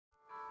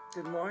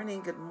Good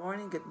morning, good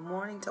morning, good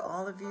morning to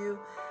all of you.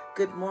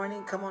 Good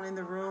morning. Come on in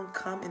the room.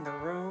 Come in the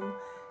room.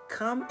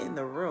 Come in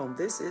the room.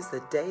 This is the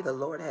day the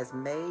Lord has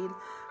made.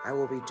 I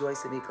will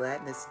rejoice and be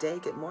glad in this day.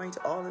 Good morning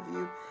to all of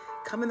you.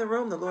 Come in the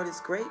room. The Lord is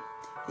great.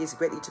 He is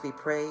greatly to be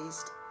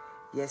praised.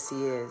 Yes,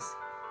 He is.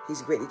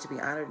 He's greatly to be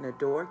honored and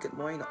adored. Good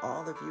morning to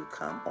all of you.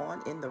 Come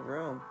on in the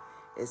room.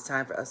 It's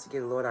time for us to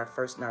give the Lord our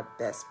first and our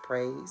best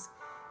praise.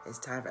 It's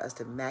time for us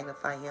to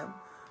magnify Him.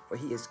 For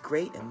He is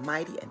great and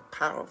mighty and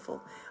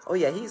powerful. Oh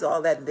yeah, He's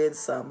all that and then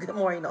some. Good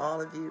morning to all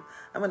of you.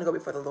 I'm going to go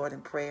before the Lord in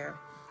prayer.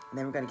 And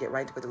then we're going to get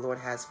right to what the Lord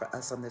has for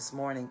us on this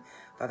morning.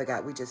 Father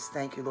God, we just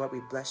thank you, Lord.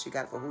 We bless you,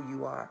 God, for who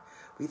you are.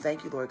 We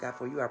thank you, Lord God,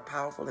 for you are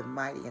powerful and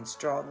mighty and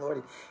strong, Lord.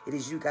 And it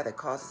is you, God, that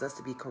causes us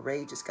to be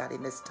courageous, God,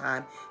 in this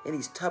time, in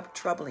these tough,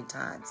 troubling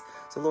times.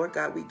 So, Lord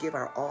God, we give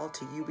our all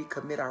to you. We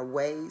commit our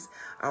ways,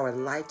 our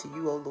life to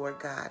you, oh Lord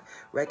God,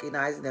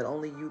 recognizing that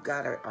only you,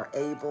 God, are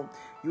able.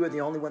 You are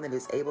the only one that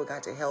is able,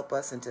 God, to help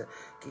us and to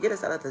get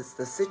us out of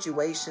the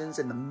situations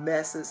and the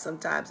messes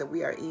sometimes that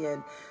we are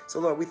in. So,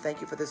 Lord, we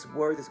thank you for this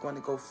word that's going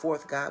to go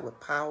forth, God, with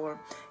power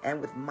and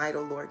with might,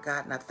 oh Lord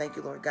God. And I thank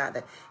you, Lord God,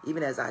 that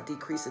even as I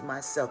decrease in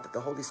myself, that the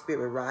Holy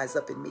Spirit rise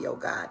up in me, oh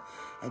God,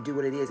 and do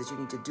what it is that you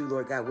need to do,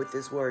 Lord God, with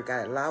this word.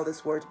 God, allow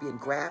this word to be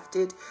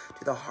engrafted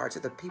to the hearts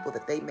of the people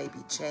that they may be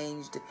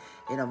changed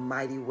in a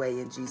mighty way.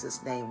 In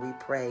Jesus' name we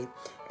pray.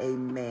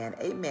 Amen.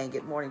 Amen.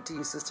 Good morning to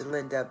you, Sister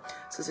Linda.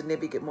 Sister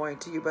Nibby, good morning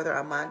to you. Brother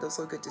Armando,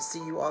 so good to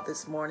see you all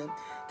this morning.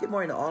 Good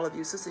morning to all of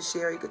you. Sister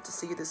Sherry, good to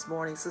see you this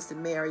morning. Sister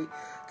Mary,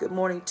 good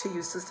morning to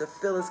you. Sister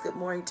Phyllis, good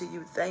morning to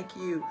you. Thank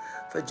you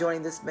for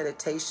joining this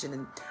meditation.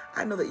 And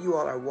I know that you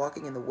all are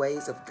walking in the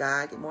ways of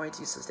God. Good morning to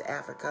you, Sister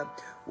Africa,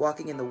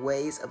 walking in the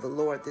ways of the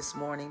Lord this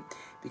morning,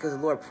 because the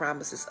Lord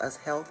promises us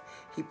health.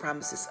 He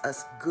promises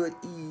us good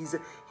ease.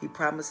 He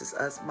promises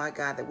us, my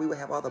God, that we will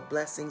have all the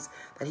blessings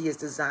that He has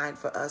designed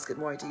for us. Good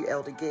morning to you,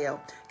 Elder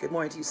Gail. Good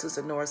morning to you,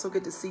 Sister Nora. So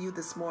good to see you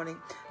this morning.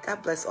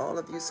 God bless all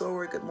of you.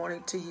 Sora, good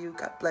morning to you.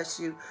 God bless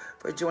you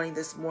for joining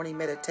this morning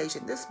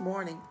meditation. This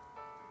morning,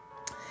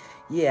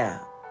 I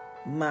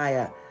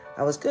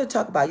was going to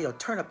talk about,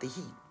 turn up the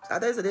heat.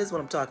 That is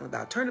what I'm talking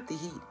about. Turn up the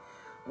heat.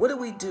 What do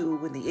we do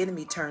when the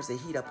enemy turns the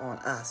heat up on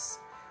us?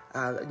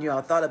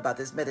 I thought about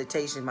this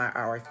meditation.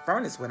 Our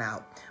furnace went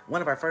out.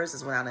 One of our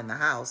furnaces went out in the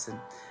house, and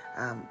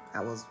I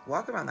was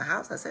walking around the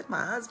house. I said to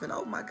my husband,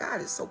 "Oh my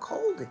God, it's so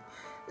cold.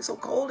 It's so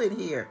cold in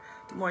here."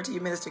 Good morning to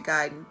you, Minister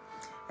Guyton.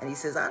 And he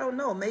says, "I don't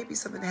know. Maybe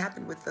something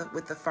happened with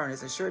the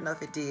furnace." And sure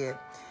enough, it did.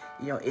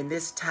 In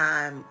this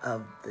time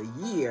of the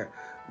year,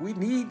 we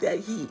need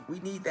that heat. We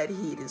need that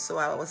heat. And so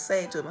I was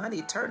saying to him,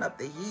 "Honey, turn up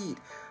the heat.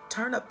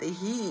 Turn up the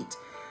heat."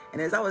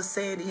 And as I was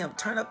saying to him,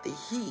 turn up the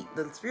heat,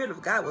 the Spirit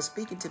of God was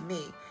speaking to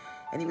me.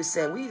 And He was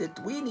saying,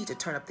 we need to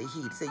turn up the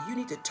heat. He said, you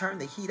need to turn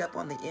the heat up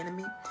on the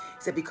enemy. He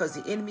said, because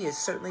the enemy is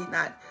certainly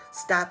not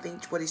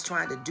stopping what he's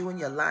trying to do in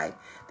your life.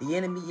 The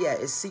enemy,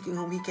 is seeking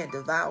whom he can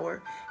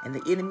devour. And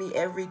the enemy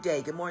every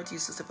day. Good morning to you,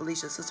 Sister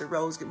Felicia, Sister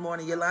Rose. Good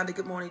morning. Yolanda,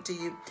 good morning to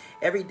you.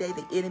 Every day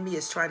the enemy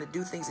is trying to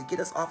do things to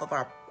get us off of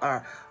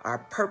our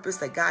purpose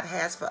that God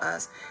has for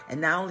us.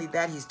 And not only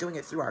that, he's doing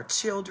it through our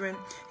children.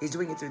 He's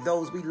doing it through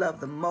those we love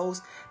the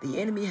most.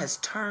 The enemy has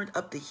turned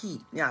up the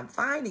heat. Now, I'm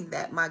finding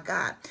that, my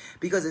God,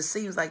 because it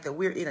seems like that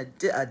we're in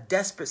a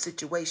desperate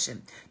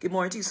situation. Good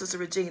morning to you, Sister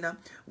Regina.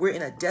 We're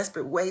in a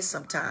desperate way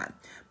sometime.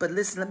 But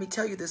listen, let me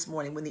tell you this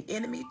morning, when the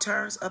enemy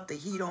turns up the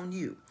heat on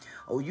you,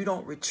 you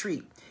don't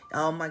retreat.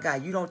 Oh my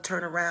God, you don't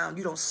turn around.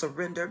 You don't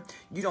surrender.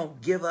 You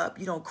don't give up.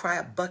 You don't cry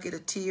a bucket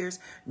of tears.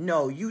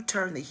 No, you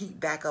turn the heat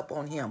back up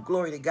on him.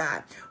 Glory to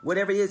God.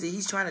 Whatever it is that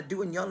he's trying to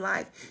do in your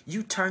life,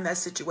 you turn that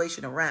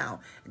situation around.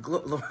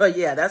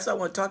 Yeah, that's what I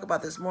want to talk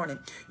about this morning.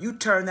 You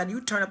turn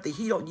up the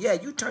heat on. Yeah,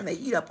 you turn the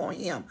heat up on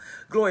him.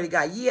 Glory to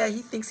God. Yeah,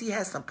 he thinks he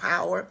has some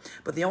power,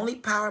 but the only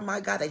power, my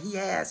God, that he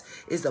has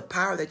is the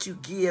power that you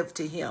give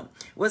to him.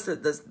 What's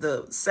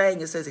the saying?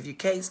 It says, if you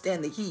can't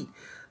stand the heat,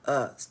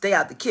 stay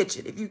out the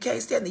kitchen. If you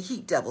can't stand the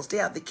heat, devil, stay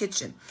out the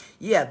kitchen.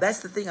 Yeah, that's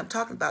the thing I'm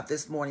talking about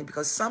this morning,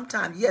 because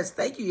sometimes, yes,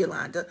 thank you,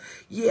 Yolanda.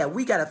 Yeah,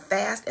 we got to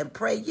fast and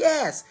pray.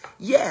 Yes,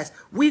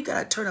 we've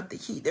got to turn up the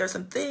heat. There are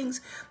some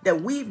things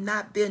that we've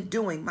not been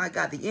doing. My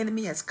God, the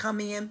enemy has come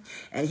in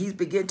and he's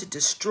begun to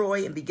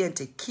destroy and begin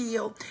to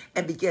kill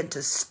and begin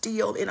to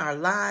steal in our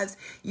lives.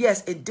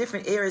 Yes, in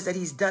different areas that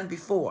he's done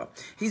before.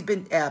 He's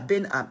been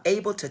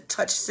able to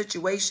touch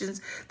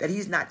situations that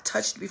he's not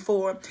touched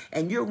before.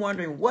 And you're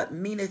wondering, what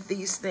meaneth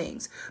these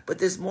things? But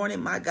this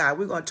morning, my God,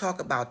 we're going to talk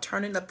about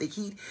turning up the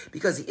heat,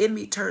 because the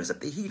enemy turns up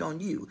the heat on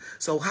you.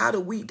 So how do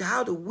we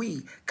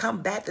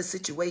combat the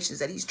situations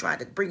that he's trying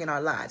to bring in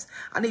our lives?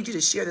 I need you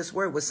to share this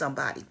word with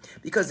somebody,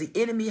 because the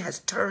enemy has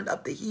turned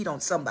up the heat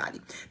on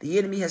somebody. The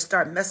enemy has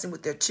started messing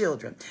with their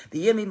children.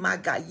 The enemy, my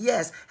God,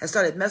 yes, has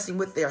started messing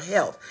with their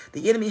health.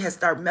 The enemy has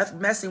started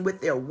messing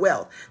with their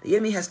wealth. The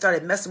enemy has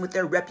started messing with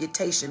their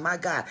reputation, my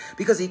God,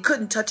 because he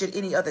couldn't touch it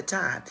any other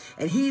time.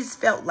 And he's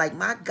felt like,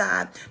 my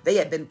God, they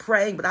had have been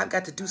praying, but I've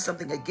got to do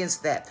something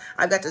against that.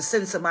 I've got to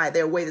send somebody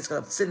their way that's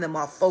going to send them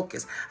off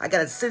focus. I got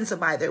to send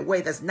somebody their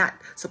way that's not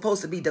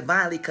supposed to be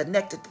divinely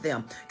connected to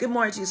them. Good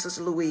morning to you,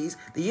 Sister Louise.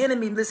 The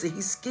enemy, listen,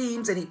 he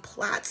schemes and he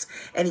plots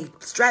and he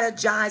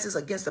strategizes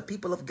against the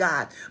people of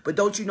God. But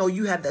don't you know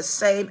you have the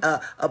same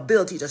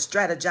ability to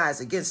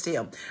strategize against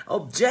him?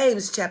 Oh,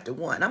 James chapter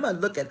 1. I'm going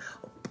to look at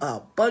a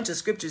bunch of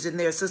scriptures in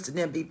there, Sister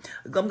Nimby.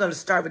 I'm going to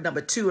start with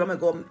number 2. I'm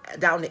going to go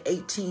down to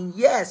 18.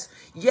 Yes.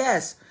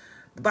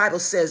 The Bible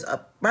says,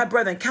 my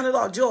brethren, count it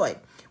all joy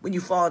when you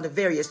fall into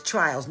various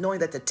trials, knowing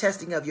that the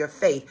testing of your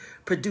faith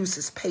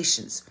produces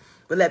patience.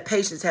 But let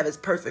patience have its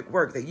perfect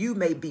work, that you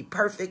may be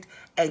perfect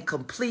and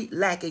complete,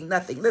 lacking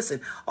nothing.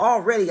 Listen,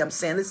 already I'm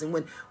saying, listen,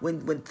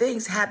 when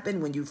things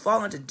happen, when you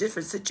fall into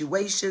different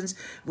situations,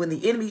 when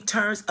the enemy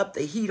turns up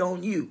the heat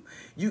on you,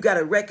 you got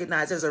to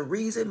recognize there's a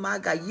reason, my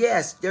God.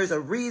 Yes, there's a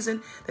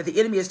reason that the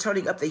enemy is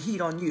turning up the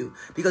heat on you,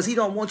 because he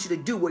don't want you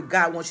to do what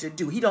God wants you to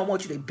do. He don't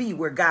want you to be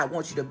where God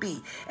wants you to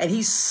be. And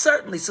he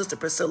certainly, Sister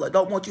Priscilla,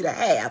 don't want you to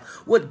have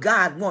what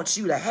God wants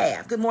you to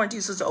have. Good morning to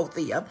you, Sister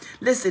Othea.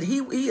 Listen, he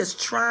is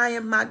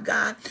trying, my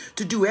God,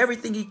 to do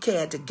everything he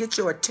can to get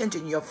your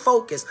attention, your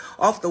focus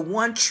off the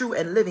one true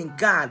and living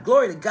God.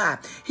 Glory to God.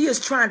 He is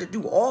trying to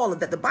do all of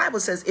that. The Bible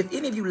says, if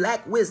any of you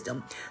lack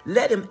wisdom,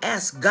 let him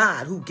ask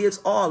God, who gives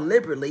all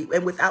liberally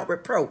and without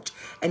reproach,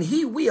 and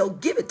he will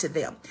give it to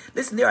them.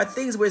 Listen, there are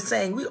things we're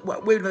saying,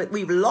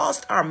 we've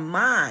lost our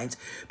minds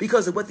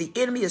because of what the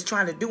enemy is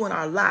trying to do in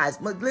our lives.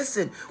 But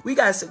listen, you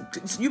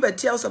better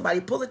tell somebody,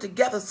 pull it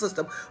together,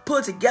 sister, pull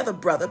it together,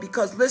 brother,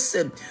 because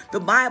listen, the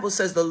Bible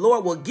says the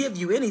Lord will give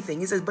you anything.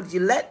 He says, but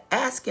you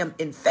ask him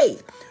in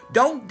faith.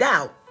 Don't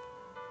doubt.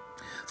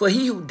 For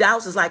he who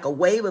doubts is like a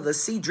wave of the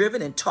sea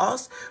driven and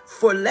tossed.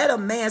 For let a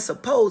man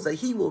suppose that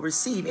he will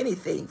receive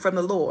anything from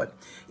the Lord.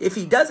 If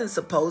he doesn't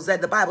suppose that,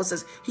 the Bible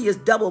says he is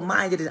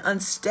double-minded and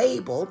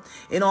unstable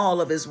in all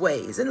of his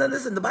ways. And then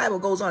listen, the Bible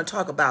goes on to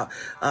talk about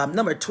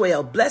number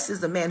 12. Blessed is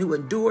the man who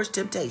endures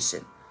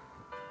temptation.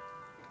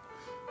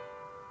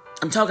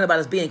 I'm talking about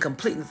us being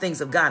complete in the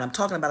things of God. I'm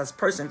talking about us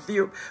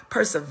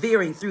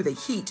persevering through the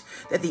heat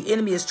that the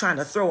enemy is trying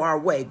to throw our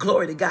way.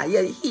 Glory to God.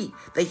 Yeah,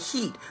 the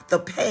heat, the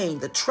pain,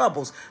 the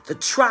troubles, the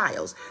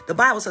trials. The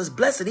Bible says,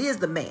 blessed is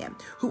the man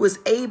who is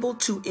able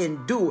to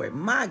endure.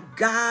 My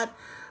God,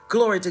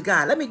 glory to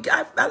God.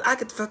 I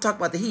could talk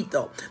about the heat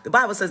though. The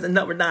Bible says in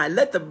number 9,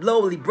 let the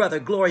lowly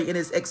brother glory in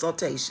his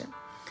exaltation,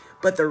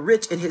 but the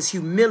rich in his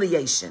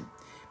humiliation.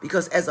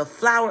 Because as a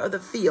flower of the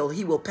field,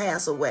 he will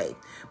pass away.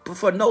 But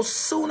for no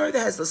sooner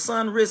has the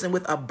sun risen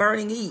with a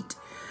burning heat,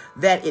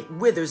 that it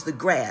withers the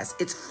grass,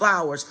 its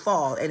flowers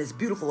fall, and its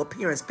beautiful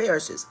appearance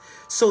perishes.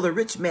 So the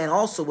rich man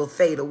also will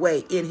fade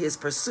away in his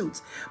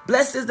pursuits.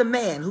 Blessed is the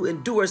man who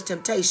endures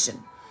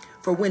temptation.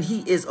 For when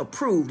he is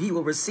approved, he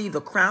will receive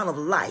the crown of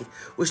life,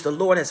 which the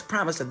Lord has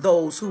promised to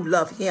those who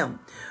love him.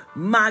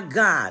 My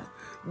God,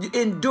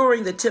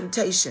 enduring the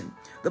temptation.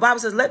 The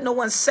Bible says, let no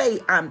one say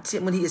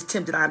when he is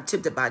tempted, I'm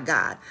tempted by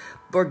God.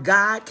 For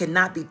God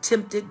cannot be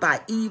tempted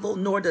by evil,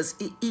 nor does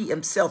he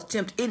himself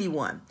tempt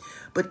anyone.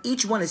 But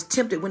each one is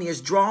tempted when he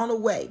is drawn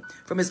away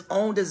from his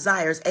own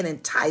desires and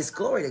enticed.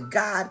 Glory to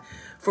God.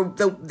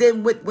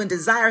 Then when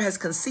desire has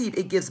conceived,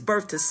 it gives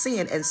birth to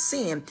sin. And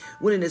sin,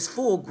 when it is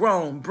full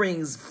grown,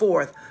 brings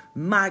forth,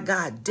 my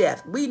God,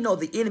 death. We know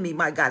the enemy,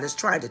 my God, is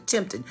trying to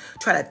tempt and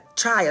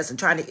try us and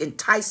trying to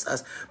entice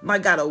us, my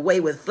God, away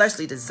with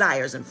fleshly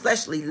desires and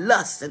fleshly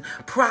lusts and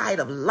pride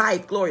of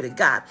life. Glory to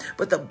God.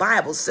 But the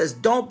Bible says,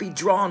 don't be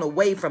drawn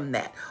away from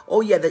that. Oh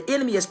yeah, the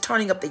enemy is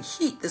turning up the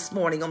heat this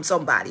morning on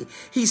somebody.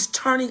 He's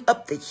turning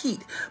up the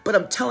heat. But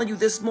I'm telling you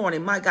this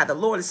morning, my God, the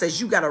Lord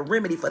says you got a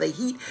remedy for the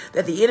heat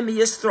that the enemy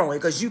is throwing,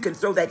 because you can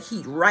throw that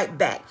heat right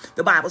back.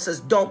 The Bible says,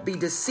 don't be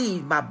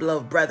deceived, my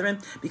beloved brethren,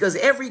 because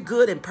every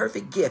good and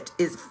perfect gift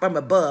is from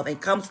above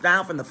and comes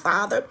down from the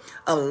Father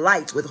of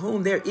lights, with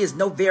whom there is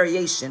no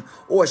variation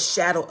or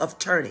shadow of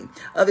turning.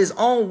 Of his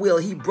own will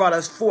he brought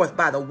us forth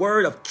by the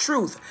word of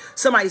truth.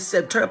 Somebody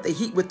said, turn up the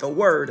heat with the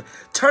word.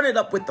 Turn it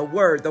up with the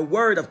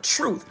word of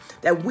truth,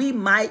 that we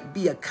might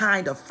be a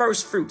kind of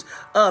first fruits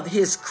of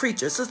his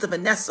creature. Sister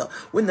Vanessa,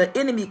 when the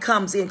enemy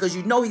comes in, because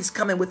you know he's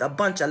coming with a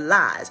bunch of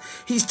lies,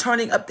 he's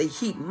turning up the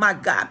heat, my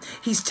God.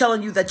 He's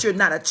telling you that you're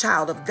not a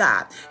child of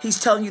God. He's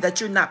telling you that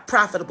you're not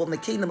profitable in the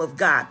kingdom of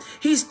God.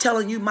 He's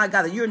telling you, my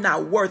God, that you're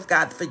not worth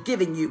God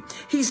forgiving you.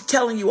 He's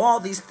telling you all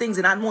these things,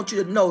 and I want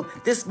you to know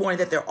this morning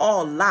that they're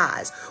all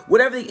lies.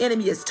 Whatever the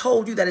enemy has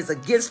told you that is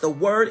against the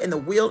word and the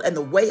will and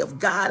the way of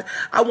God,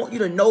 I want you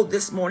to know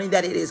this morning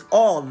that it is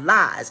all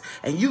lies.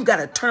 And you've got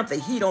to turn up the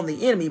heat on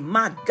the enemy,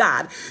 my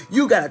God.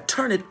 You got to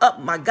turn it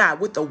up, my God,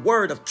 with the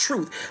word of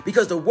truth,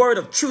 because the word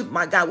of truth,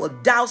 my God, will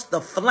douse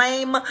the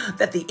flame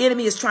that the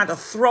enemy is trying to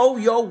throw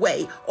your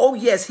way. Oh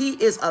yes, he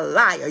is a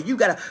liar. You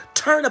got to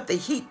turn up the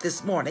heat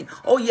this morning.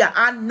 Oh yeah,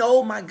 I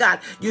know, my God,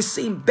 you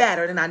seem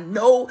battered, and I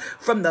know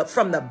from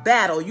the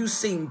battle you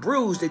seem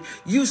bruised and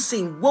you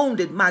seem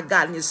wounded, my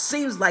God, and it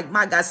seems like,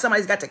 my God,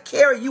 somebody's got to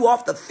carry you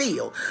off the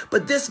field.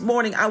 But this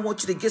morning, I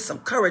want you to get some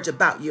courage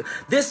about you.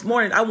 This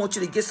morning, I want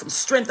you to get some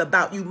strength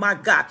about you, my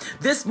God.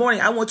 This morning,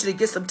 I want you to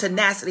get some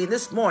tenacity. And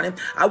this morning,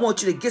 I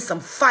want you to get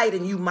some fight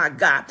in you, my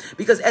God,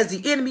 because as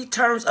the enemy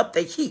turns up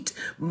the heat,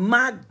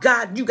 my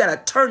God, you got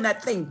to turn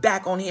that thing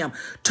back on him.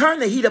 Turn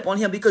the heat up on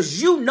him,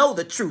 because you know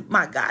the truth,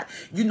 my God.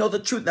 You know the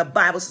truth. The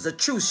Bible says the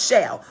truth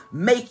shall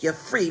make you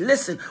free.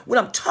 Listen, what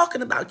I'm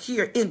talking about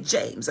here in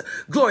James,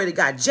 glory to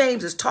God,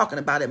 James is talking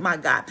about it, my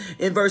God,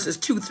 in verses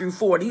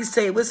 2-4. And he's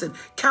saying, listen,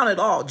 count it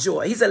all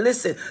joy. He said,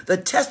 listen, the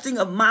testing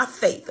of my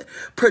faith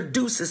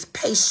produces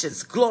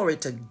patience. Glory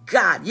to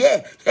God.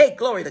 Yeah. Hey,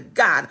 glory to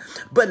God.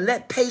 But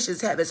let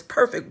patience have its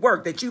perfect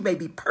work, that you may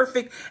be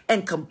perfect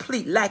and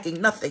complete, lacking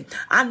nothing.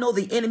 I know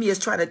the enemy is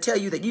trying to tell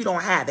you that you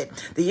don't have it.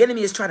 The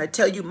enemy is trying to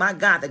tell you, my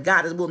God, that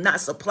God will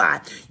not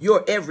supply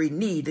your every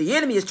need. The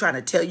enemy is trying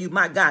to tell you,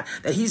 my God,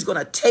 that he's going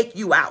to take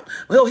you out.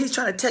 Well, he's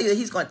trying to tell you that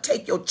he's going to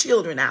take your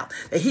children out.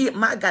 That he,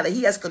 my God, that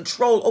he has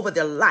control over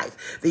their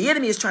life. The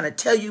enemy is trying to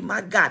tell you,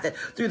 my God, that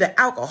through the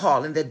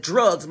alcohol and the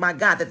drugs, my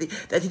God,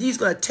 that he's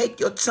going to take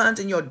your sons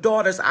and your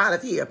daughters out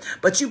of here.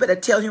 But you better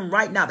tell him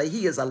right now that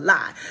he is a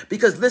lie.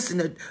 Because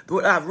listen,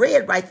 what I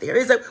read right there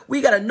is that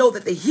we got to know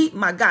that the heat,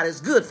 my God,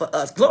 is good for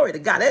us. Glory to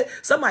God.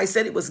 Somebody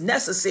said it was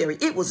necessary.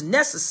 It was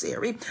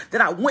necessary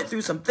that I went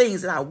through some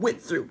things that I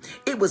went through.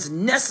 It was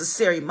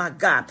necessary, my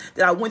God,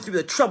 that I went through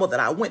the trouble that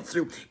I went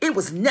through. It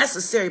was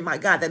necessary, my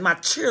God, that my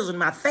children,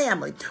 my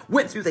family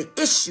went through the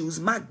issues,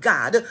 my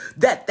God,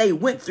 that they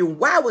went through.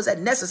 Why was that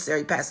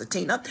necessary, Pastor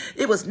Tina?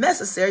 It was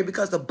necessary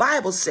because the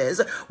Bible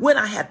says when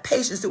I have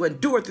patience to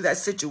endure through that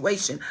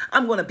situation,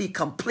 I'm going to be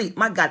complete.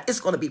 My God, it's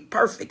going to be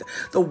perfect.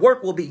 The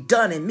work will be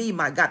done in me,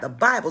 my God. The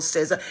Bible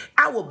says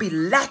I will be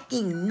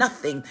lacking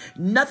nothing.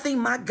 Nothing,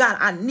 my God,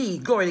 I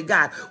need, glory to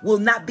God, will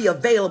not be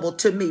available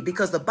to me,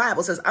 because the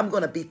Bible says I'm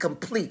going to be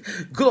complete.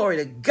 Glory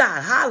to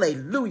God.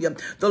 Hallelujah.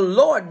 The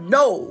Lord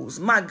knows,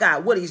 my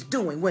God, what he's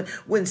doing.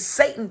 When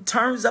Satan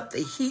turns up the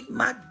heat,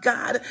 my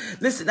God,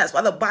 listen, that's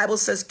why the Bible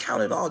says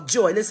count it all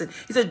joy. Listen,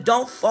 he said,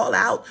 don't fall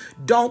out.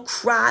 Don't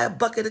cry a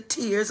bucket of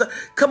tears.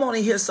 Come on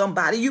in here,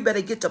 somebody. You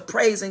better get to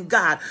praising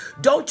God.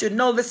 Don't you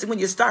know, listen, when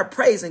you start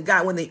praising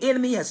God, when the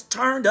enemy has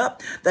turned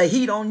up the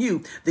heat on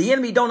you, the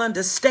enemy don't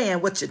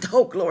understand what you do.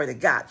 Oh, glory to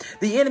God.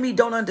 The enemy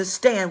don't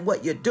understand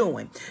what you're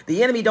doing.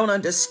 The enemy don't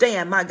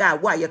understand, my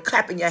God, why you're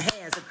clapping your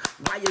hands and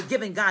why you're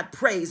giving God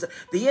praise.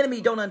 The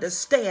enemy don't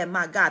understand,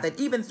 my God, that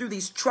even through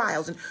these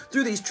trials and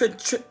through these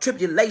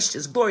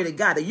tribulations, glory to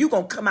God, that you're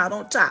going to come out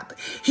on top.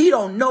 He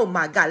don't know,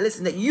 my God,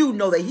 listen, that you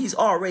know that he's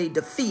already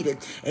defeated.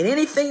 And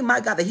anything, my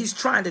God, that he's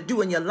trying to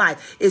do in your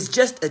life is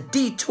just a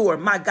detour,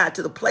 my God,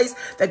 to the place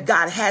that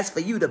God has for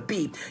you to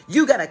be.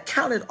 You got to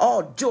count it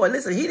all joy.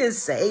 Listen, he didn't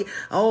say,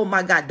 oh,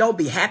 my God, don't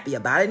be happy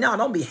about it. No,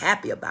 don't be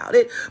happy about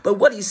it. But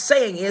what he's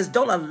saying is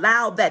don't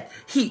allow that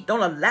heat,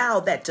 don't allow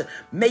that to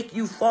make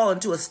you fall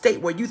into a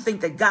state where you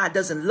think that God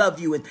doesn't love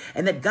you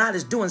and that God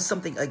is doing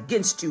something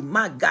against you.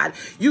 My God,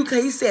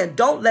 he's saying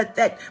don't let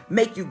that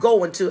make you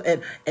go into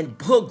and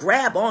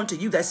grab onto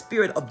you that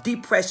spirit of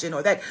depression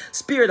or that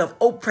spirit of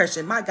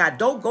oppression. My God,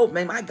 don't go,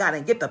 man, my God,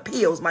 and get the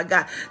pills, my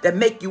God, that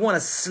make you want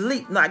to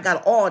sleep, my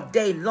God, all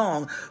day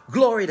long.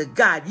 Glory to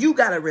God. You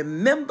got to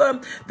remember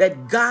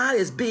that God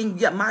is being,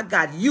 my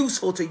God,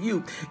 useful to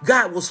you.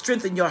 God will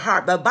strengthen your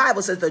heart. The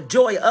Bible says the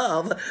joy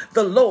of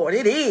the Lord,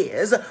 it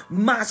is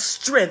my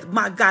strength.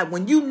 My God,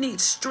 when you need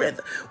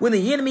strength, when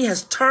the enemy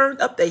has turned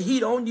up the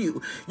heat on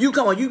you, you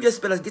come on, you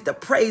just better get to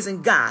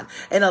praising God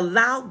and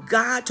allow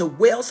God to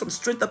well some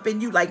strength up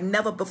in you like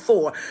never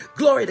before.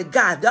 Glory to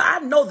God. I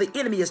know the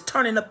enemy is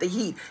turning up the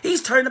heat.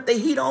 He's turning up the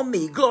heat on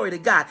me. Glory to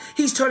God.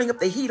 He's turning up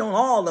the heat on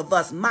all of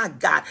us, my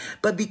God.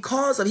 But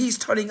because of he's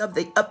turning up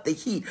the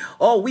heat,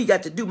 all we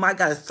got to do, my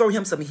God, is throw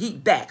him some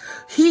heat back.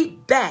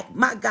 Heat back,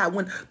 my God.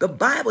 When the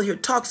Bible here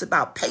talks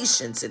about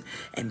patience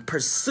and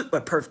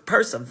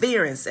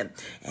perseverance and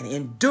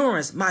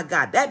endurance, my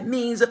God, that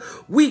means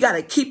we got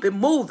to keep it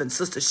moving,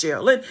 Sister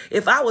Sherilyn.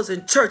 If I was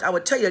in church, I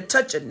would tell you to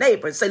touch your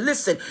neighbor and say,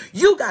 listen,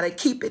 you got to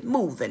keep it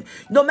moving.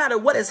 No matter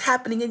what is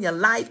happening in your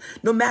life,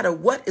 no matter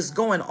what is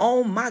going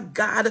on, my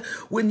God,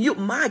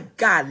 my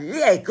God,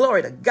 yeah,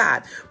 glory to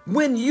God.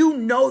 When you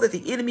know that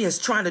the enemy is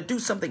trying to do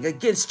something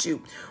against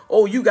you,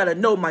 oh, you got to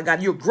know, my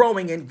God, you're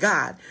growing in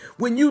God.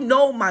 When you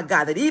know, my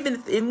God, that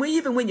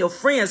even when your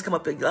friends come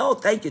up and oh,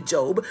 thank you,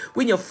 Job.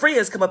 When your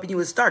friends come up and you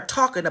and start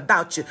talking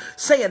about you,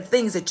 saying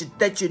things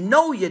that you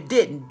know you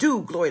didn't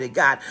do, glory to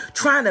God,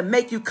 trying to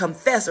make you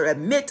confess or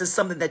admit to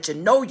something that you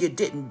know you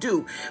didn't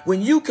do.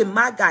 When you can,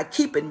 my God,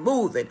 keep it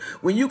moving,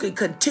 when you can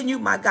continue,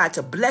 my God,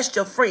 to bless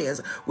your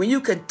friends, when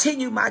you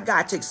continue, my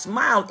God, to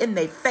smile in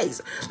their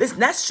face. Listen,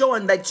 that's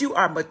showing that you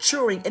are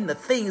maturing in the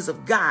things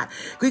of God,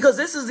 because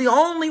this is the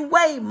only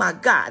way, my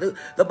God.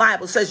 The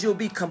Bible says you'll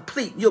be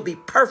complete, you'll be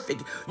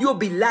perfect, you'll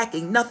be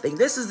lacking nothing.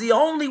 This is the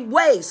only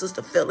way,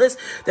 Sister Phyllis,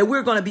 that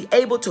we're going to be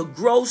able to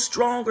grow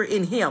stronger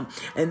in him.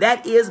 And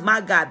that is,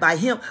 my God,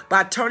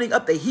 by turning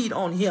up the heat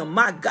on him,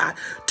 my God,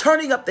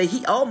 turning up the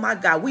heat. Oh, my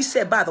God, we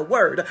said by the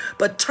word,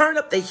 but turn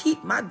up the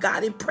heat, my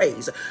God, in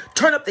praise.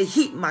 Turn up the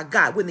heat, my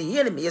God, when the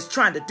enemy is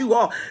trying to do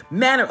all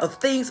manner of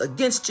things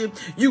against you.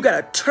 You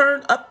got to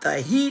turn up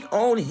the heat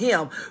on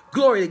him.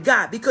 Glory to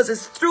God, because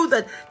it's through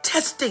the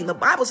testing. The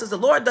Bible says the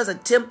Lord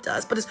doesn't tempt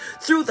us, but it's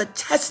through the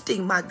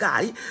testing, my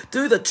God,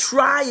 through the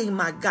trying,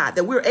 my God,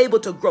 that we're able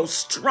to grow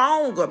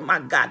stronger, my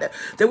God,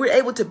 that we're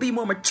able to be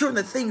more mature in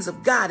the things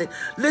of God. And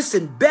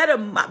listen, better,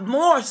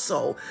 more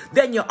so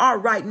than you are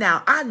right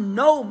now. I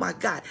know, my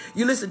God,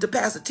 you listen to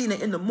Pastor Tina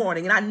in the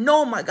morning, and I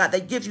know, my God,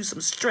 that gives you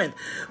some strength.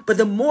 But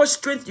the more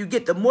strength you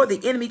get, the more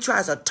the enemy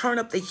tries to turn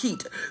up the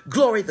heat.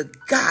 Glory to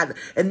God.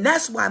 And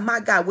that's why, my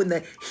God, when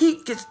the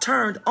heat gets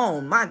turned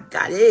on, my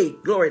God, hey,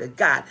 glory to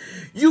God,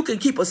 you can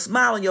keep a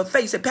smile on your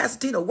face. And Pastor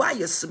Tina, why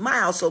you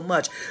smile so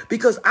much?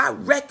 Because I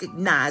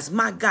recognize,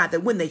 my God,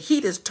 that when the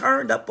heat is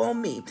turned up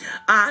on me,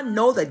 I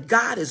know that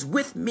God is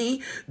with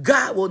me.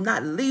 God will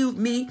not leave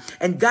me.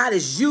 And God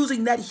is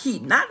using that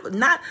heat, not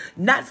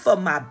for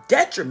my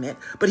detriment,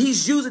 but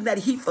he's using that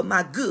heat for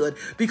my good,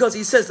 because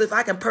he says, if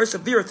I can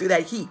persevere through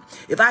that heat,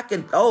 if I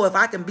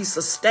can be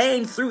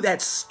sustained through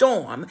that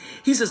storm,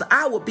 he says,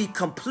 I will be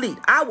complete.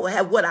 I will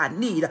have what I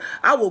need.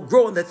 I will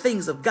grow in the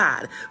things of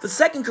God. For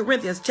 2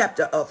 Corinthians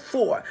chapter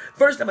 4,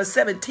 verse number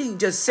 17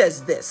 just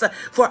says this: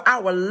 for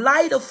our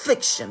light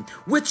affliction,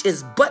 which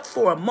is but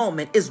for a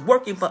moment, is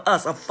working for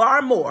us a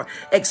far more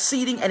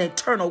exceeding an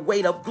eternal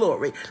weight of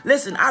glory.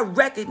 Listen, I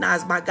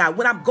recognize, my God,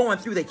 when I'm going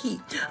through the heat,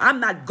 I'm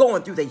not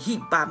going through the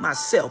heat by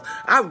myself.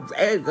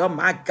 Oh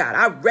my God,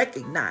 I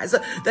recognize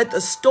that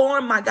the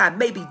storm, my God,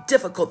 may be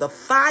difficult. The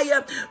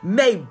fire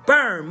may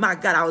burn, my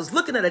God. I was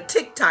looking at a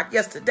TikTok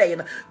yesterday,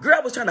 and a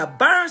girl was trying to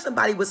burn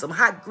somebody with some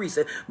hot grease.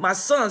 And my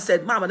son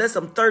said, Mama, there's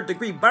some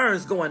third-degree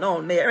burns going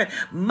on there. And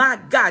my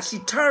God, she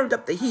turned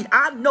up the heat.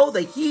 I know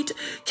the heat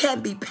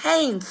can be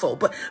painful,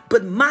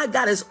 but my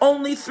God, it's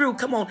only through,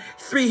 come on,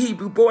 3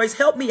 Hebrew boys,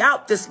 help me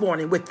out this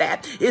morning with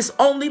that. It's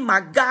only,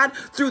 my God,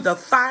 through the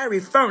fiery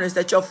furnace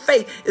that your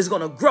faith is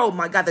going to grow,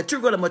 my God, that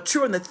you're going to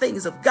mature in the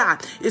things of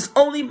God. It's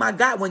only, my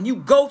God, when you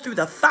go through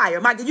the fire,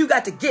 my God, you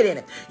got to get in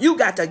it. You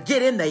got to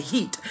get in the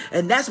heat.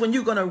 And that's when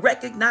you're going to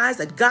recognize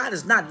that God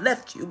has not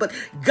left you, but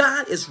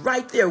God is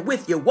right there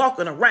with you,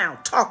 walking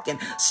around, talking,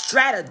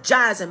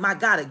 strategizing, my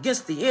God,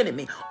 against the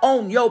enemy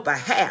on your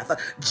behalf.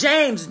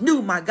 James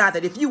knew, my God,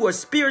 that if you were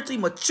spiritually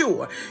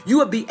mature, you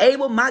would be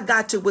able, my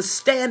God, to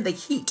withstand the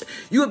heat.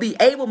 You would be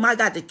able, my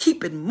God, to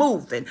keep it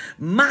moving.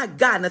 My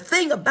God, and the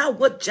thing about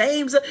what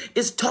James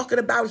is talking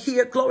about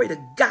here, glory to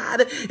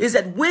God, is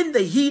that when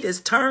the heat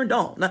is turned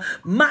on,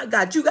 my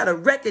God, you got to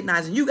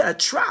recognize and you got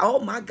to try, oh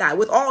my God,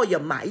 with all your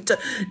might,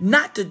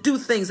 not to do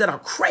things that are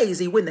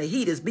crazy when the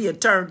heat is being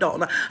turned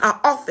on. I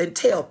often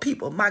tell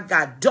people, my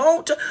God,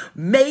 don't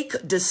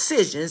make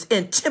decisions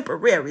in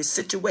temporary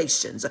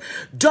situations.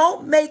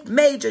 Don't make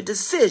major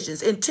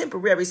decisions in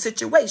temporary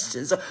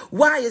situations.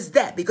 Why is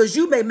that? Because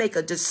you may make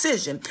a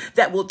decision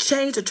that will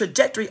change the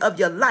trajectory of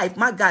your life,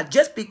 my God,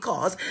 just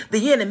because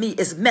the enemy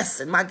is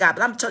messing, my God.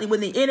 But I'm telling you,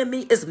 when the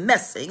enemy is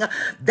messing,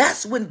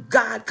 that's when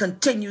God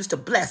continues to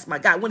bless, my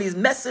God. When he's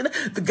messing,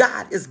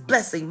 God is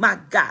blessing, my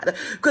God.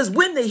 Because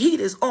when the heat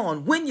is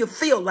on, when you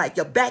feel like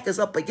your back is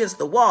up against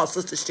the wall,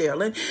 Sister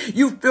Sherilyn,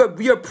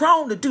 you're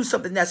prone to do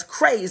something that's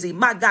crazy,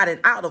 my God, and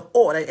out of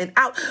order and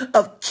out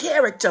of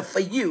character for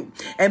you.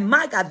 And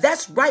my God,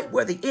 that's right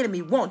where the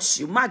enemy wants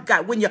you, my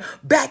God. When your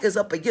back is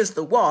up against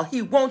the wall,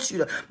 he wants you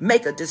to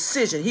make a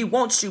decision. He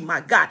wants you,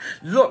 my God,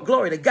 Lord,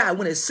 glory to God,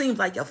 when it seems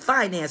like your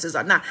finances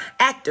are not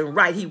acting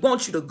right, he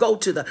wants you to go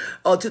to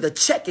the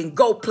check and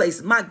go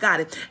place, my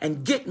God,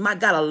 and get, my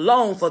God, a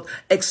loan for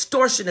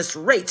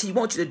extortionist rates. He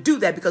wants you to do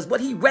that because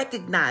what he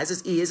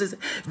recognizes is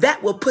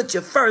that will put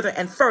you further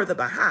and further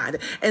behind,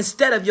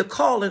 instead of you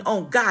calling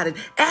on God and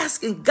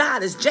asking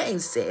God, as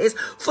James says,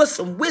 for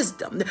some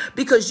wisdom,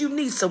 because you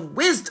need some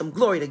wisdom,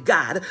 glory to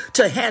God,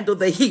 to handle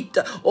the heat.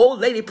 Oh,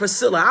 Lady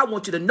Priscilla, I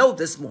want you to know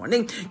this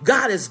morning,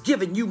 God has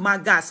given you, my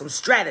God, some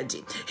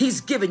strategy.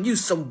 He's given you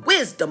some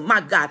wisdom,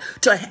 my God,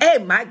 to, hey,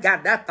 my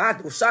God, that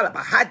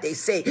they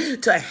say,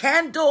 to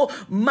handle,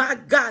 my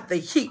God, the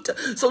heat.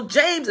 So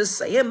James is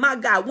saying, my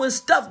God, when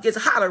stuff gets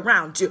hot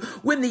around you,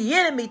 when the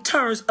enemy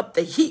turns up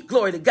the heat,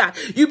 glory to God,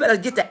 you better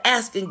get to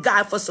asking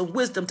God for some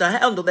wisdom to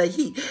handle the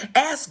heat.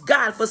 Ask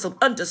God for some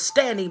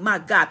understanding, my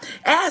God.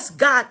 Ask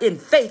God in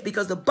faith,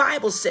 because the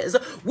Bible says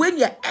when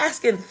you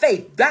ask in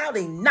faith,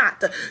 doubting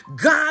not,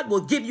 God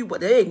will give you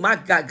what, hey, my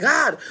God,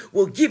 God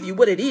will give you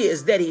what it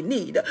is that he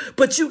need.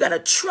 But you got to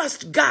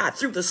trust God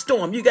through the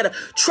storm. You got to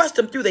trust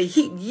him through the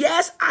heat.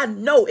 Yes, I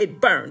know it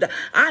burned.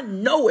 I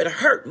know it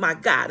hurt, my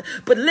God.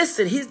 But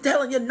listen, he's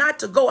telling you not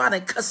to go out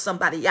and cuss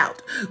somebody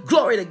out.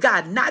 Glory to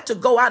God. Not to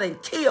go out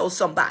and kill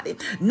somebody.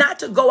 Not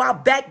to go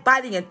out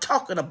backbiting and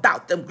talking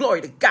about them.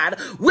 Glory to God.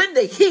 When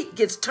the heat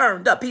gets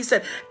turned up, he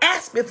said,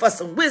 ask me for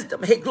some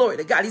wisdom. Hey, glory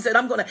to God. He said,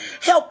 I'm going to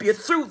help you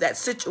through that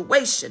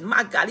situation.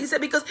 My God. He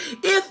said, because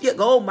if you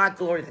go, my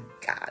glory to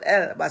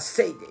God. I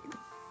say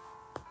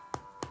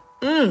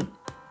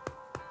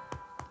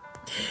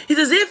He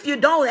says, if you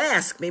don't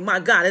ask me, my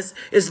God,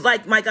 it's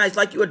like, my God, it's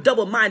like you're a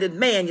double-minded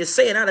man. You're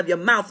saying out of your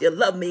mouth, you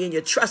love me and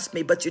you trust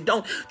me, but you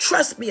don't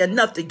trust me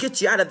enough to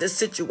get you out of this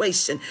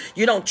situation.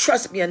 You don't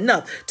trust me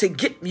enough to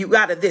get you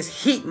out of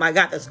this heat, my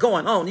God, that's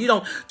going on. You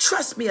don't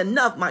trust me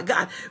enough, my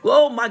God,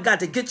 oh, my God,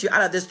 to get you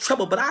out of this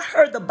trouble. But I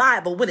heard the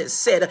Bible when it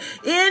said,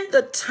 in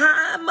the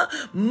time,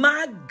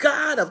 my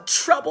God, of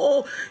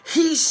trouble,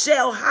 he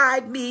shall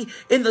hide me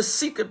in the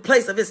secret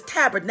place of his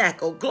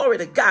tabernacle. Glory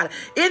to God.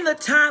 In the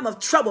time of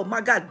trouble,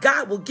 my God,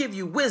 God will give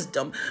you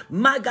wisdom,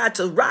 my God,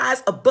 to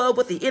rise above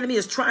what the enemy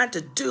is trying to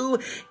do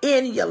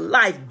in your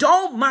life.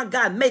 Don't, my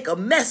God, make a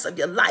mess of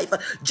your life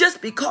just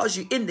because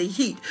you're in the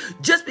heat,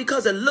 just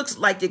because it looks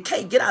like you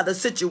can't get out of the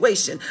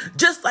situation,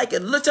 just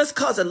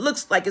because it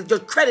looks like your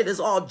credit is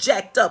all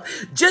jacked up,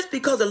 just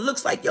because it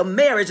looks like your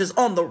marriage is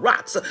on the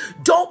rocks.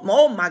 Don't,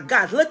 oh my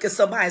God, look at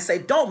somebody and say,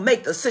 don't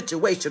make the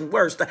situation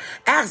worse.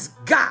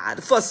 Ask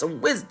God for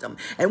some wisdom.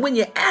 And when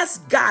you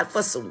ask God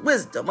for some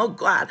wisdom, oh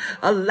God,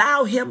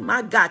 allow him,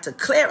 my God, to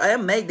clarify,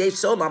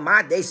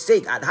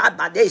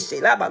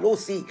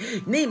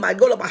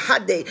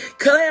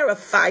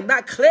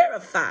 not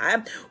clarify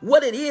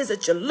what it is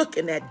that you're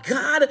looking at.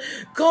 God,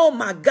 go,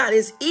 my God,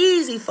 it's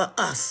easy for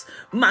us,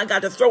 my God,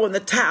 to throw in the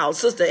towel.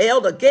 Sister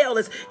Elder Gail,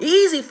 it's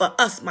easy for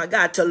us, my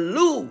God, to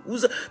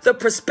lose the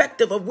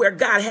perspective of where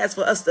God has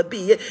for us to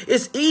be.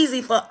 It's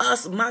easy for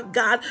us, my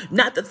God,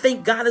 not to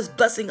think God is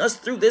blessing us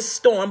through this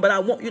storm. But I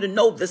want you to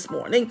know this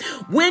morning,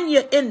 when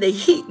you're in the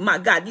heat, my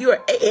God,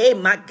 you're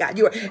able,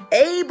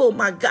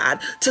 my God,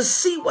 to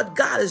see what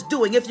God is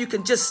doing. If you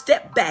can just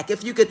step back,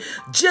 if you could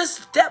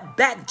just step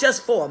back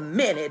just for a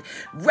minute,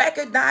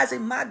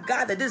 recognizing, my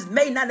God, that this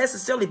may not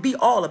necessarily be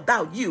all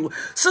about you.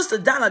 Sister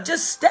Donna,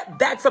 just step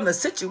back from the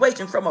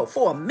situation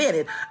for a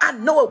minute. I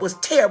know it was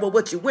terrible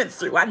what you went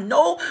through. I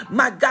know,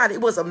 my God,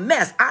 it was a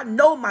mess. I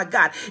know, my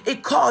God,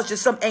 it caused you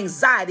some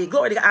anxiety.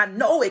 Glory to God. I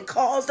know it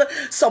caused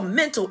some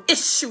mental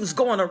issues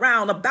going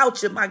around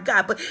about you, my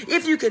God. But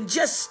if you can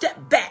just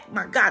step back,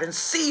 my God, and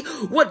see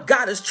what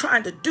God is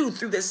trying to do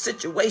through this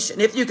situation,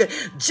 if you can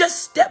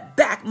just step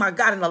back, my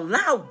God, and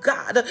allow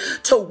God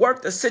to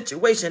work the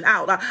situation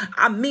out.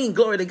 I mean,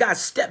 glory to God,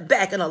 step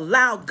back and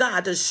allow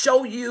God to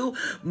show you,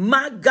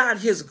 my God,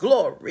 his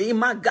glory,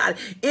 my God,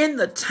 in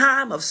the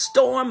time of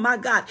storm, my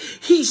God,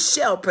 he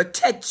shall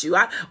protect you.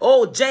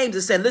 James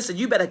is saying, listen,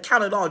 you better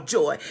count it all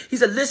joy. He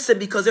said, listen,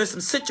 because there's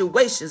some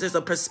situations, there's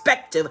a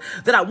perspective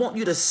that I want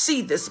you to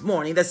see this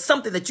morning. There's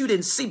something that you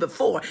didn't see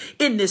before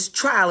in this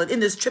trial and in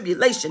this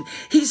tribulation.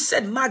 He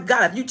said, my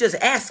God, if you just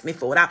ask me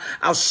for it,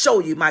 I'll show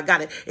you, my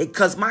God,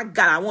 because, my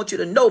God, I want you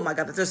to know, my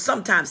God, that there's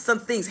sometimes some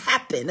things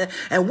happen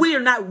and we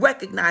are not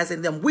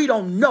recognizing them. We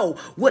don't know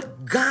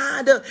what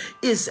God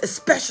is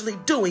especially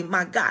doing,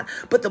 my God.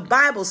 But the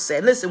Bible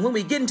said, listen, when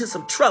we get into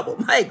some trouble,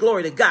 my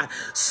glory to God,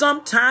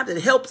 sometimes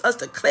it helps us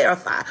to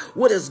clarify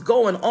what is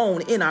going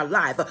on in our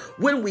life.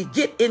 When we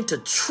get into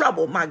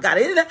trouble, my God,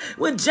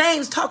 when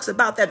James talks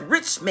about that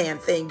rich man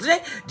thing,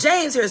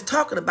 James here is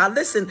talking about,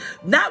 listen,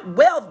 not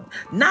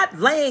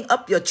laying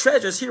up your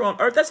treasures here on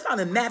earth. That's found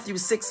in Matthew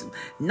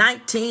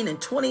 6:19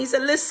 and 20. He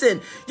said,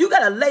 listen, you got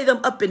to lay them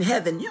up in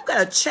heaven. You got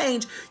to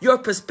change your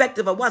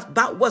perspective of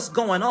what's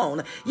going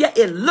on. Yeah,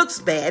 it looks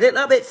bad.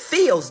 It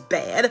feels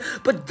bad.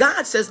 But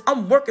God says,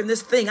 I'm working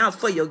this thing out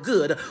for your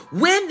good.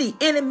 When the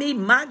enemy,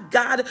 my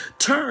God,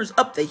 turns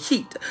up the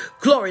heat,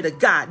 glory to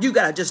God, you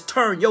got to just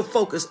turn your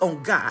focus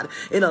on God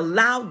and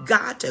allow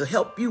God to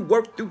help you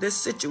work through this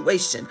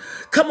situation.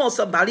 Come on,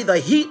 somebody. The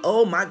heat,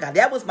 oh my God,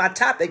 that was my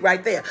topic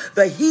right there.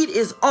 The heat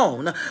is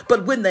on.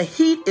 But when the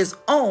heat is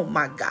on,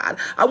 my God,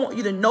 I want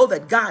you to know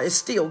that God is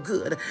still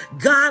good.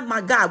 God,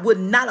 my God, would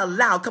not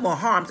allow,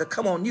 harm to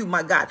come on you,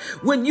 my God.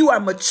 When you are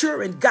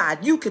mature in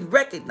God, you can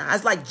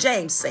recognize, like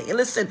James saying,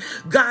 listen,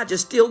 God, you're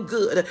still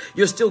good.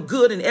 You're still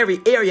good in every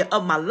area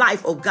of my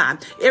life, oh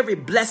God. Every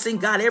blessing,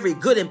 God, every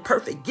good and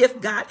perfect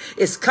gift, God,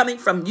 is coming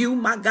from you,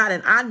 my God.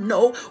 And I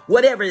know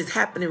whatever is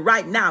happening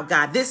right now,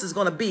 God, this is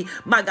going to be,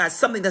 my God,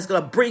 something that's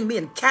going to bring me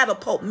and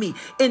catapult me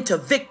into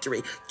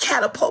victory.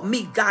 Catapult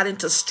me, God,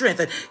 into strength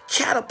and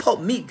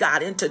catapult me,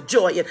 God, into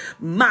joy. And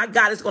my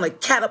God, it's going to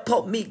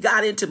catapult me,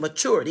 God, into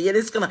maturity. And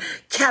it's going to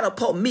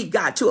catapult me,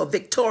 God, to a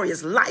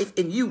victorious life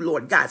in you,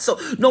 Lord God. So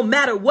no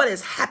matter what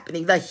is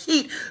happening, the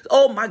heat,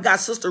 oh my God,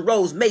 Sister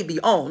Rose may be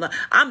on.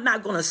 I'm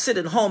not going to sit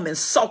at home and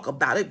sulk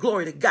about it.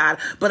 Glory to God.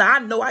 But I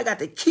know I got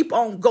to keep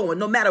on going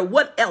no matter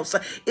what else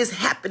is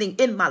happening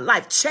in my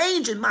life,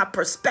 changing my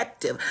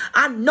perspective.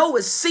 I know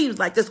it seems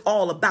like it's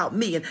all about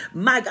me. And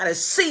my God, it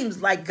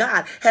seems like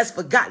God has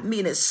forgotten me.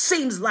 And it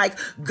seems like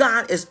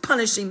God is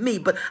punishing me.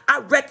 But I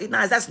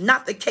recognize that's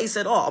not the case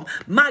at all.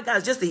 My God,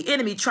 it's just the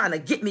enemy trying to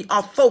get me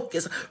off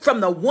focus from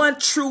the one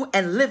true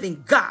and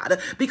living God,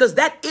 because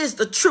that is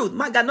the truth.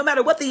 My God, no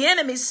matter what the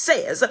enemy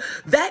says,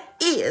 that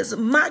is,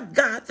 my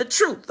God, the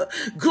truth.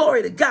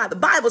 Glory to God. The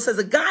Bible says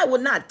a guy will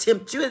not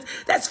tempt you.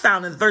 That's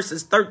found in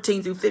verses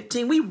 13 through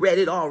 15. We read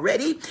it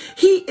already.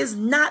 He is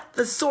not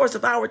the source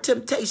of our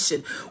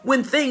temptation.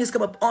 When things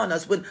come upon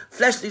us, when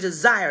fleshly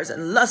desires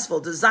and lustful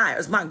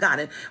desires, my God,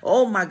 and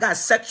oh my God,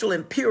 sexual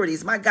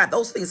impurities, my God,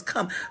 those things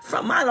come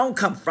from, I don't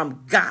come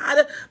from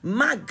God.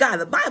 My God,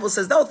 the Bible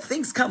says those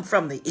things come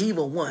from the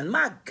evil one.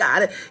 My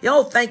God,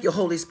 thank you,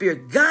 Holy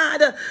Spirit.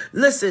 God,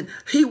 listen,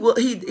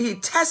 he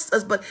tests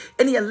us,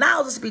 and he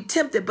allows us to be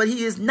tempted, but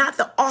he is not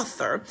the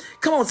author,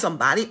 come on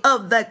somebody,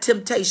 of that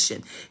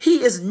temptation.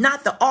 He is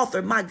not the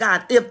author, my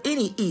God, of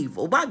any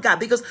evil, my God,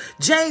 because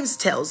James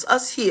tells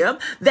us here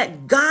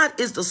that God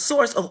is the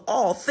source of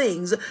all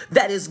things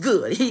that is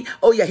good. He's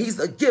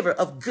the giver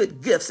of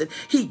good gifts, and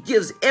he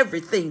gives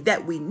everything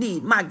that we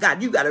need. My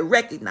God, you got to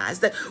recognize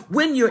that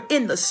when you're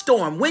in the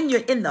storm, when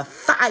you're in the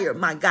fire,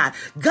 my God,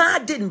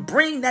 God didn't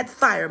bring that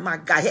fire, my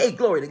God. Hey,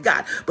 glory to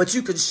God. But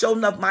you can show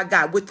enough, my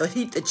God, with the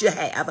heat that you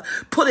have,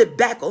 put it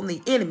back on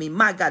the enemy,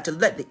 my God, to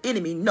let the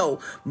enemy know,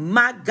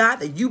 my God,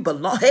 that you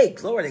belong. Hey,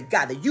 glory to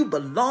God, that you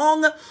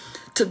belong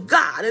to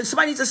God. And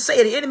somebody needs to say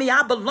to the enemy,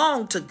 I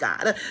belong to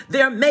God.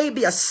 There may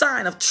be a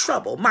sign of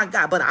trouble, my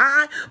God, but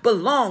I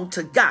belong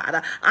to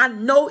God. I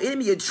know,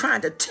 enemy, you're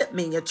trying to tip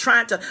me. You're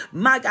trying to,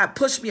 my God,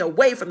 push me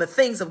away from the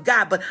things of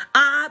God, but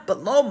I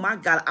belong, my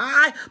God.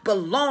 I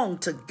belong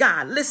to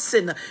God.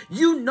 Listen,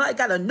 I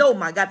got to know,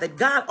 my God, that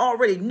God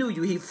already knew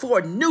you. He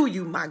foreknew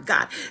you, my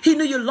God. He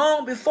knew you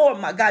long before,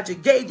 my God, you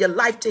gave your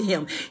life to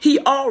him. He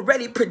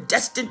already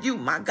predestined you,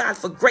 my God,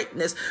 for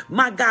greatness.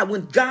 My God,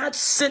 when God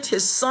sent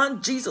his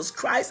son, Jesus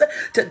Christ,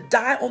 to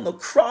die on the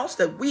cross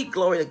that we,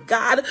 glory to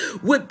God,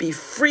 would be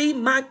free,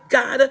 my